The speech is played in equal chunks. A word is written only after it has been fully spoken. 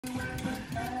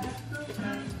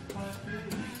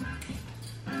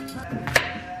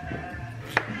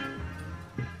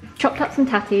Chopped up some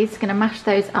tatties, gonna mash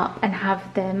those up and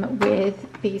have them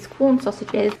with these Quorn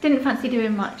sausages. Didn't fancy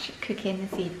doing much cooking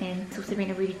this evening. It's also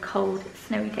been a really cold,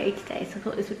 snowy day today, so I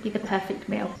thought this would be the perfect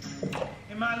meal.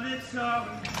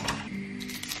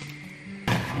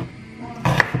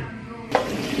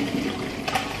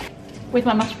 With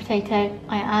my mashed potato,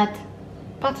 I add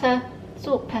butter,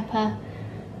 salt, pepper,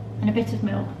 and a bit of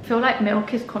milk. I feel like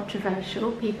milk is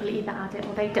controversial. People either add it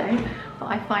or they don't, but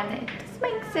I find that it just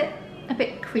makes it a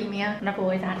bit creamier, and I've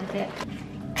always added it.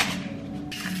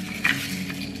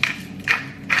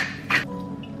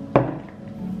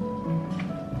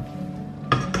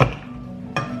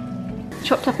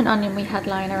 Chopped up an onion we had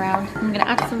lying around. I'm going to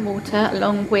add some water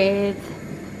along with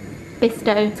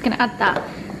Bisto. It's going to add that,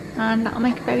 and that'll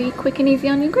make a very quick and easy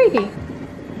onion gravy.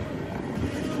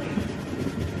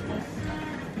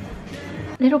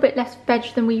 A little bit less veg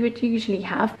than we would usually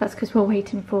have. That's because we're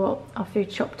waiting for our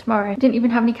food shop tomorrow. Didn't even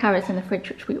have any carrots in the fridge,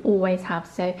 which we always have,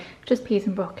 so just peas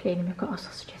and broccoli, and then we've got our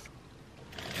sausages.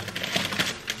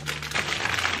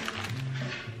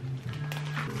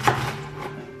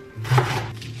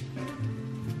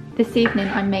 This evening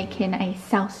I'm making a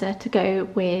salsa to go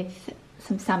with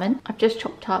some salmon. I've just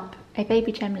chopped up a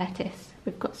baby gem lettuce.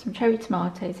 We've got some cherry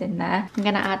tomatoes in there. I'm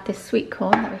going to add this sweet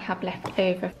corn that we have left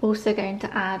over. Also going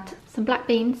to add some black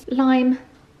beans, lime,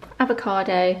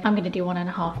 avocado. I'm going to do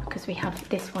 1.5 because we have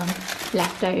this one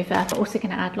left over. But also going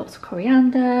to add lots of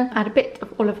coriander, add a bit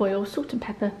of olive oil, salt and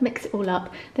pepper, mix it all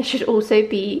up. There should also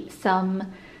be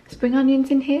some spring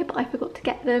onions in here, but I forgot to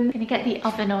get them. I'm going to get the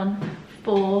oven on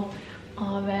for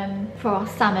our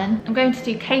salmon. I'm going to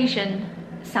do Cajun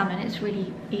salmon. It's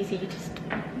really easy, just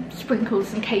sprinkle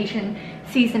some Cajun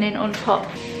seasoning on top.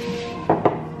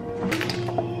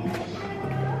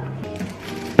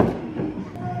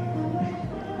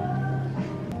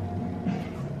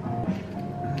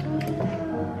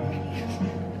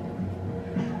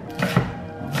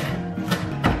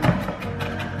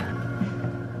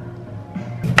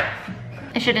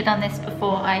 I should have done this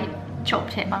before I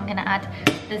chopped it, but I'm going to add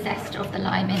the zest of the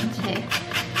lime in too.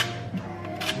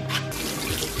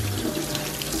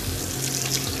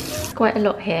 Quite a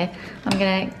lot here. I'm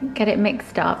gonna get it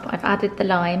mixed up. I've added the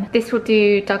lime. This will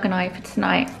do Doug and I for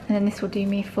tonight, and then this will do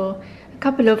me for a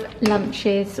couple of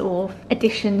lunches or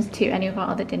additions to any of our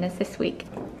other dinners this week.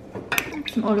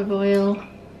 Some olive oil,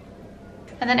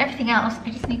 and then everything else I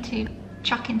just need to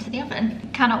chuck into the oven.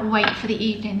 Cannot wait for the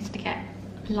evenings to get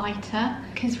lighter,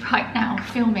 because right now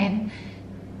filming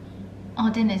our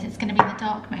dinners, it's going to be in the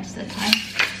dark most of the time,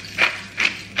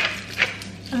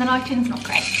 and the lighting's not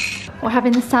great. We're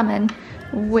having the salmon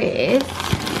with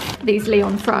these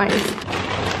Leon fries.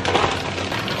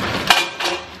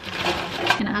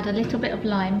 I'm going to add a little bit of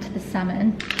lime to the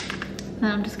salmon, and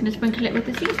I'm just going to sprinkle it with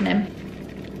the seasoning.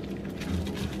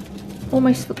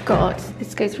 Almost forgot,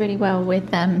 this goes really well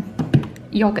with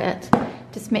yogurt.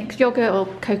 Just mix yogurt or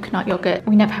coconut yogurt.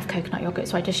 We never have coconut yogurt,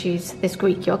 so I just use this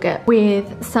Greek yogurt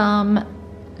with some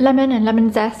lemon and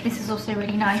lemon zest. This is also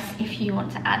really nice if you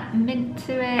want to add mint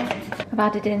to it. I've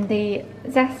added in the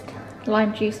zest,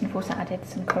 lime juice, and I've also added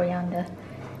some coriander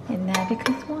in there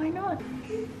because why not?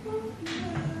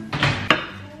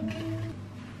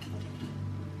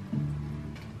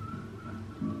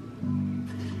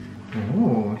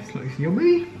 Oh, this looks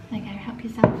yummy. There you go, help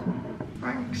yourself.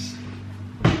 Thanks.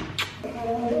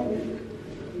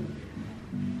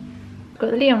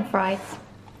 Got the Leon fries,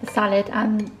 the salad,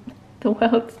 and the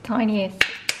world's tiniest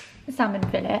salmon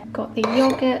fillet. Got the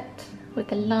yogurt with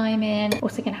the lime in.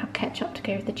 Also going to have ketchup to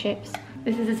go with the chips.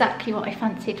 This is exactly what I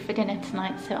fancied for dinner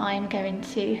tonight, so I am going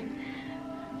to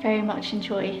very much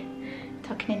enjoy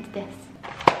tucking into this.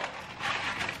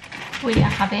 We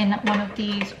are having one of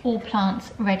these all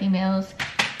plants ready meals.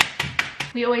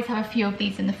 We always have a few of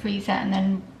these in the freezer, and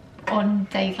then on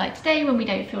days like today when we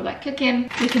don't feel like cooking,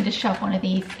 we can just shove one of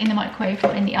these in the microwave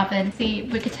or in the oven. The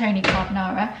rigatoni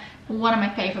carbonara, one of my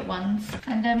favourite ones,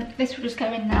 and this will just go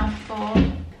in now for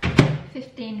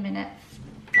 15 minutes.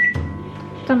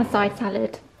 Done a side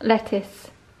salad,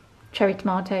 lettuce, cherry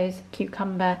tomatoes,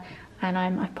 cucumber, and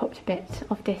I've popped a bit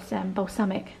of this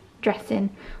balsamic dressing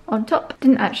on top.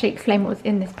 Didn't actually explain what was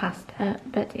in this pasta,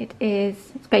 but it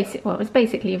was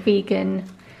basically a vegan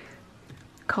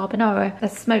carbonara.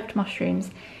 There's smoked mushrooms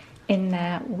in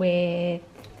there with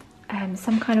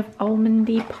some kind of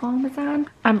almondy parmesan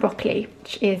and broccoli,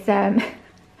 which is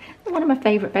one of my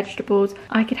favourite vegetables.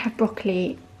 I could have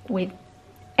broccoli with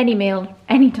any meal,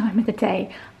 any time of the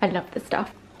day. I love the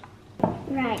stuff.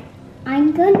 Right,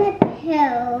 I'm gonna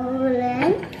peel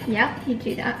them. Yeah, you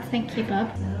do that. Thank you, Bub.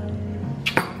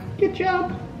 Good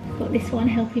job. Got this one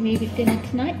helping me with dinner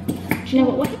tonight. Do you know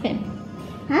what we're having?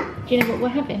 Huh? Do you know what we're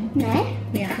having? No.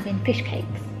 We are having fish cakes.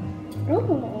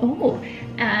 Oh. Oh,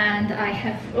 and I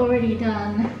have already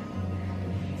done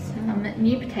some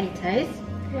new potatoes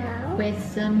Wow.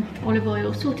 with some olive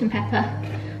oil, salt and pepper.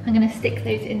 I'm going to stick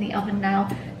those in the oven now.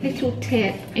 Little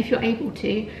tip, if you're able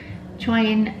to, try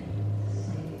and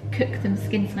cook them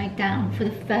skin side down for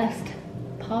the first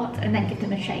part and then give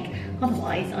them a shake.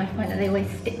 Otherwise, I find that they always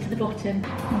stick to the bottom.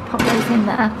 I'll pop those in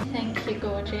there. Thank you,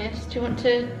 gorgeous. Do you want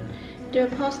to do a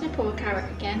parsnip or a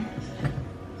carrot again?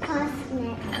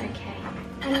 Parsnip. Okay.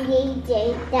 And you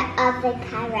do the other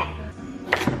carrot.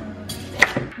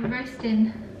 We're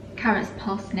roasting carrots,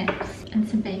 parsnips and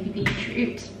some baby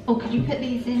beetroot. Oh, could you put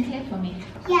these in here for me?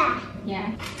 Yeah.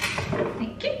 Yeah.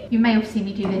 Thank you. You may have seen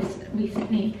me do this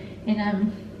recently in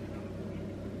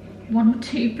 1 or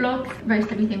 2 vlogs.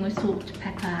 Roast everything with salt,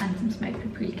 pepper and some smoked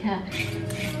paprika.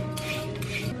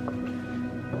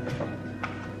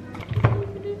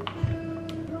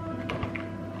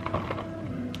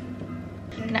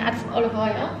 I'm gonna add some olive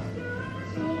oil.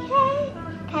 Okay.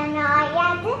 Can I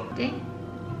add it? Do.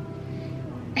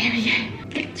 There we go.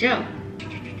 Good job.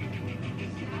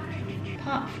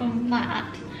 Apart from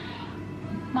that,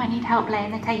 might need help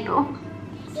laying the table.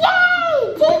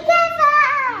 Yay! Together!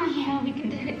 Yeah, we can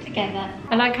do it together.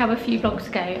 I like how a few vlogs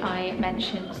ago I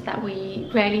mentioned that we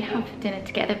rarely have dinner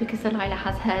together because Delilah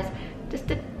has hers just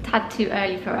a tad too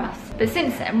early for us. But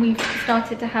since then, we've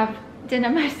started to have dinner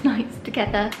most nights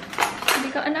together. Have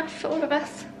we got enough for all of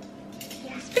us?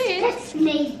 Yes. Spoons? Let's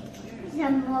need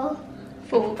some more.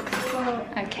 Forks.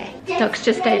 Okay. Doug's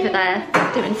just over there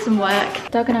doing some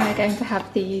work. Doug and I are going to have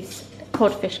these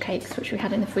codfish cakes, which we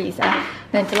had in the freezer. And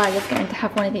then Delilah's going to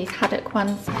have one of these haddock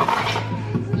ones.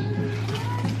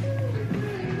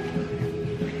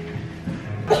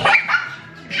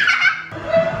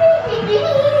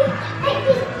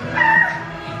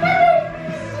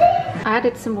 I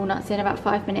added some walnuts in about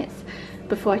 5 minutes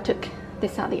before I took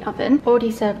this out of the oven.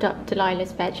 Already served up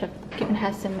Delilah's veg. I've given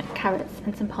her some carrots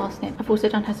and some parsnip. I've also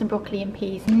done her some broccoli and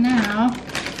peas. Now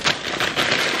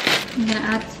I'm going to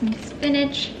add some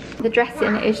spinach. The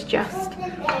dressing is just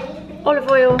olive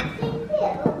oil,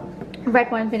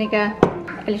 red wine vinegar,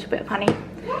 a little bit of honey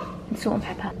and salt and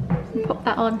pepper. And pop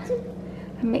that on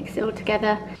and mix it all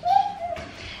together.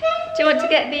 Do you want to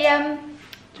get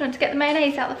the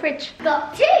mayonnaise out of the fridge?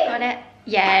 Got two. Got it?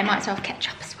 Yeah, might as well have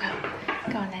ketchup as well.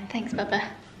 Go on then, thanks Bubba.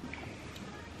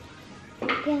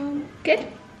 Yeah. Good?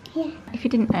 Yeah. If you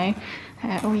didn't know,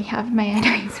 we have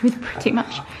mayonnaise with pretty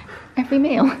much every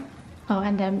meal. Oh,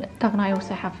 and Doug and I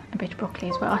also have a bit of broccoli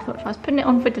as well. I thought if I was putting it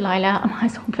on for Delilah, I might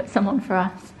as well put some on for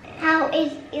us. How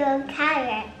is your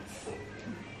carrots?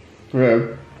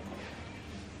 Yeah.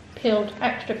 Peeled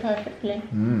extra perfectly.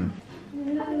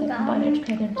 They combine it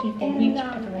together into a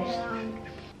beautiful roast.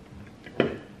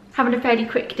 Having a fairly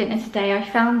quick dinner today. I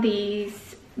found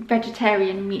these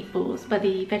vegetarian meatballs by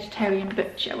the Vegetarian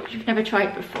Butcher, which we've never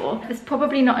tried before. There's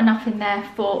probably not enough in there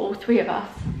for all 3 of us,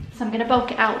 so I'm going to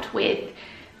bulk it out with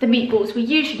the meatballs we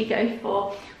usually go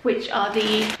for, which are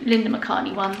the Linda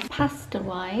McCartney ones. Pasta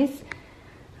wise,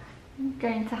 I'm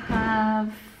going to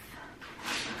have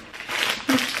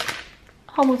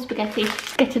whole spaghetti.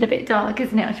 It's getting a bit dark,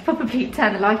 isn't it? I should probably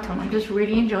turn the light on. I'm just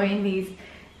really enjoying these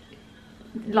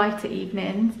lighter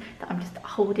evenings that I'm just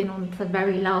holding on to the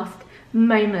very last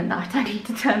moment that I don't need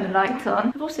to turn the light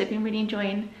on. I've also been really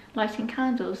enjoying lighting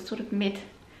candles sort of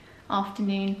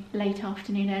mid-afternoon, late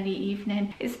afternoon, early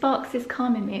evening. It sparks this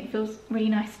calm in me. It feels really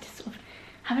nice to sort of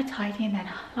have a tidy and then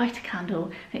light a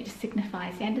candle, and it just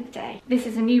signifies the end of the day. This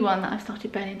is a new one that I've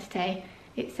started burning today.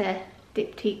 It's a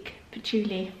diptyque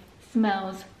patchouli.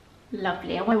 Smells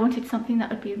lovely. I wanted something that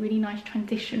would be a really nice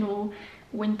transitional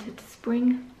winter to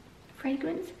spring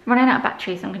fragrance. I'm running out of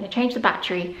batteries, so I'm going to change the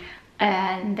battery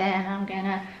and then I'm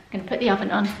gonna put the oven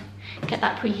on, get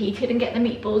that preheated and get the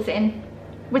meatballs in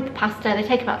with the pasta. They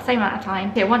take about the same amount of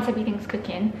time. So once everything's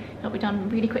cooking, it'll be done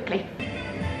really quickly.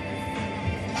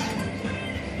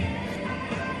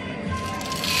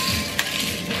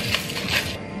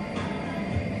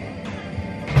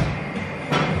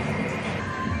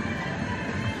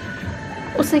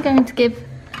 Also going to give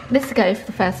this a go for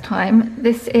the first time.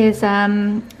 This is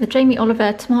the Jamie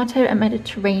Oliver tomato and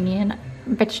Mediterranean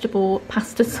vegetable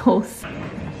pasta sauce.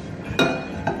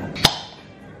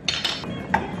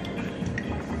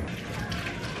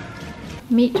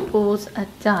 Meatballs are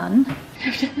done. I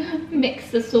have to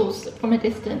mix the sauce from a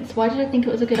distance. Why did I think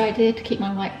it was a good idea to keep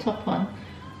my white top on?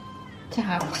 To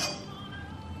have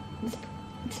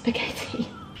spaghetti.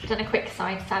 done a quick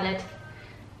side salad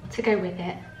to go with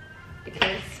it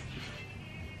because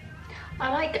I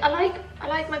like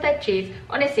my veggies.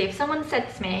 Honestly, if someone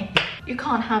said to me, you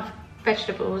can't have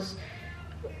vegetables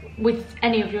with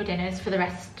any of your dinners for the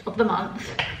rest of the month,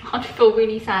 I'd feel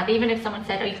really sad. Even if someone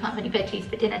said, oh, you can't have any veggies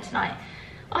for dinner tonight,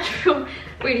 I'd feel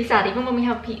really sad. Even when we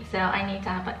have pizza, I need to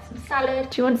have like some salad.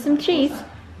 Do you want some cheese?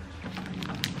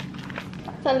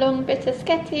 It's a long bit of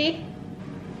sketty.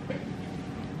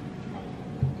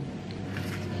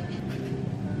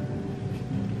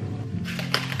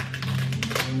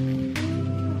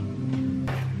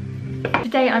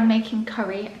 Today I'm making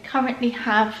curry. I currently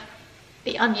have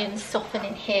the onions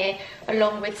softening here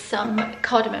along with some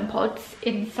cardamom pods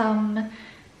in some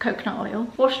coconut oil.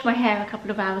 Washed my hair a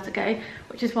couple of hours ago,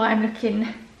 which is why I'm looking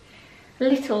a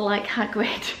little like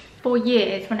Hagrid. For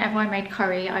years, whenever I made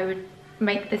curry, I would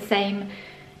make the same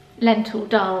lentil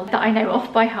dal that I know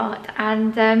off by heart,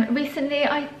 and recently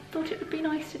I thought it would be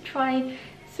nice to try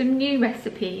some new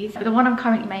recipes. The one I'm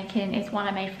currently making is one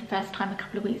I made for the first time a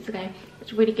couple of weeks ago.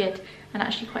 It's really good and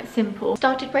actually quite simple.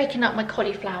 Started breaking up my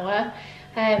cauliflower.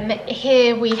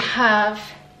 Here we have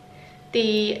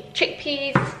the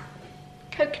chickpeas,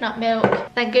 coconut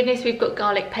milk. Thank goodness we've got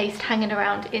garlic paste hanging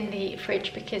around in the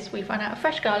fridge because we've run out of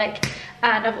fresh garlic,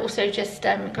 and I've also just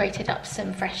grated up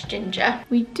some fresh ginger.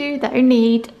 We do though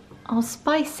need our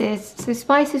spices. So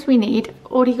spices we need,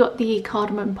 already got the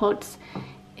cardamom pods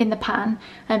in the pan,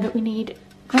 but we need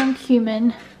ground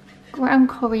cumin, ground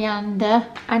coriander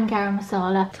and garam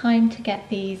masala. Time to get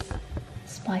these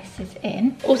spices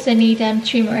in. Also need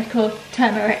turmeric or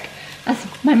turmeric. As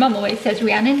my mum always says,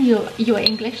 Rhiannon, you're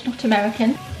English, not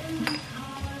American.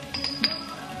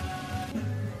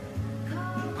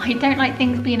 I don't like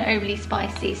things being overly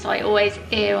spicy, so I always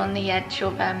err on the edge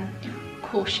of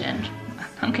caution.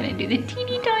 I'm gonna do the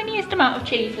teeny tiniest amount of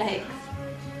chili flakes.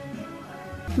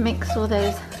 Mix all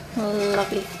those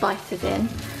lovely spices in.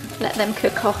 Let them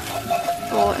cook off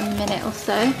for a minute or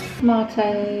so.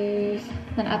 Tomatoes,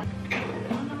 then add.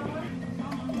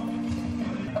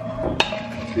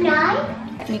 No.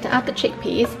 I need to add the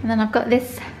chickpeas, and then I've got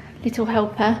this little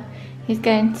helper who's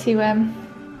going to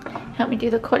help me do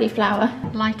the cauliflower.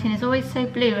 Lighting is always so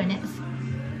blue and it's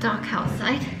dark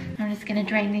outside. I'm just going to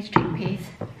drain these chickpeas.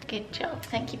 Good job,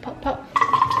 thank you, Pop Pop.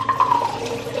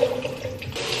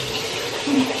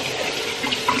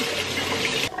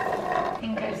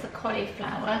 In goes the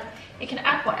cauliflower. You can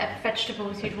add whatever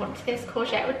vegetables you'd want to this.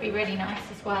 Courgette would be really nice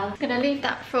as well. I'm going to leave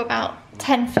that for about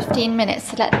 10-15 minutes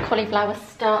to let the cauliflower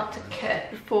start to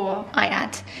cook before I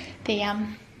add the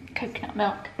coconut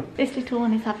milk. This little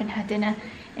one is having her dinner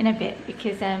in a bit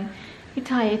because you're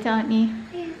tired, aren't you?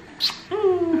 Yeah.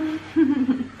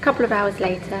 A couple of hours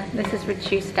later, this has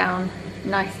reduced down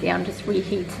nicely. I'm just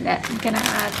reheating it. I'm going to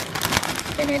add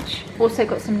spinach. Also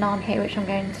got some naan here, which I'm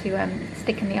going to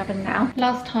stick in the oven now.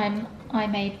 Last time I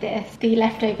made this, the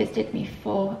leftovers did me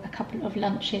for a couple of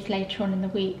lunches later on in the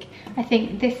week. I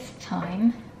think this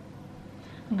time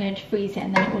I'm going to freeze it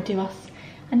and then it will do us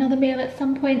another meal at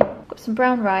some point. Got some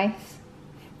brown rice,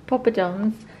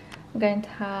 poppadoms. I'm going to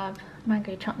have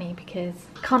mango chutney because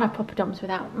I can't have poppadoms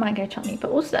without mango chutney,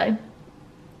 but also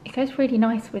it goes really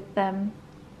nice with the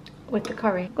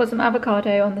curry. Got some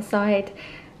avocado on the side,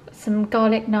 got some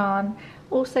garlic naan.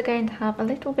 Also going to have a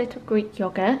little bit of Greek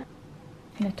yogurt.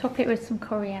 I'm going to top it with some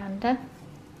coriander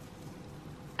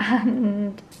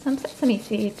and some sesame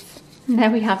seeds. And there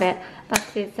we have it.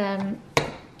 That is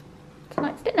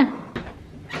tonight's dinner.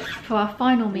 For our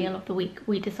final meal of the week,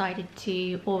 we decided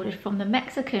to order from the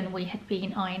Mexican we had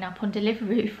been eyeing up on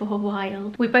Deliveroo for a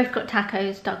while. We both got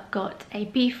tacos. Doug got a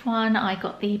beef one, I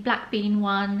got the black bean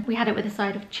one. We had it with a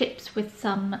side of chips with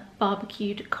some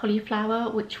barbecued cauliflower,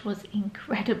 which was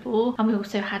incredible. And we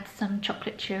also had some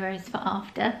chocolate churros for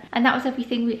after. And that was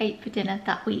everything we ate for dinner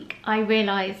that week. I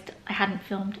realised I hadn't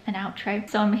filmed an outro,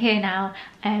 so I'm here now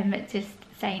just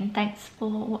saying thanks for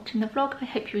watching the vlog. I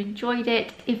hope you enjoyed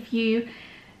it. If you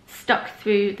stuck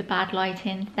through the bad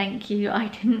lighting, thank you. I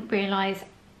didn't realise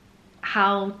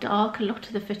how dark a lot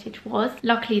of the footage was.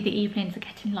 Luckily the evenings are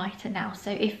getting lighter now,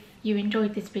 so if you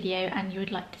enjoyed this video and you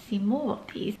would like to see more of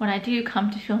these when I do come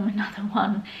to film another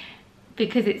one,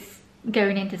 because it's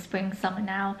going into spring summer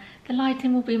now, the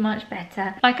lighting will be much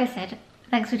better. Like I said,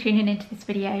 thanks for tuning into this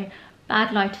video,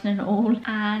 bad lighting and all,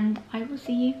 and I will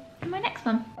see you in my next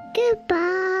one.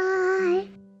 Goodbye.